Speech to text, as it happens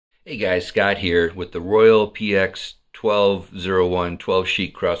Hey guys, Scott here with the Royal PX1201 12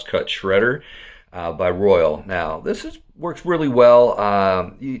 sheet crosscut shredder by Royal. Now works really well.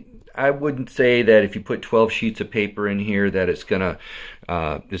 I wouldn't say that if you put 12 sheets of paper in here that it's gonna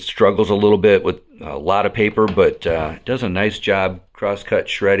it struggles a little bit with a lot of paper, but it does a nice job crosscut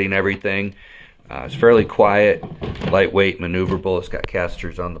shredding everything. It's fairly quiet, lightweight, maneuverable. It's got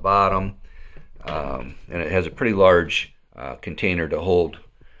casters on the bottom, and it has a pretty large container to hold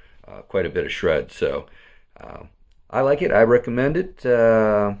quite a bit of shred. So I like it. I recommend it.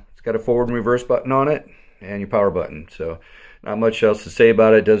 It's got a forward and reverse button on it and your power button. So not much else to say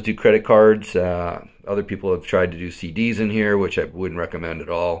about it. It does do credit cards. Other people have tried to do CDs in here, which I wouldn't recommend at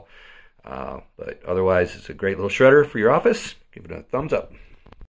all. But otherwise, it's a great little shredder for your office. Give it a thumbs up.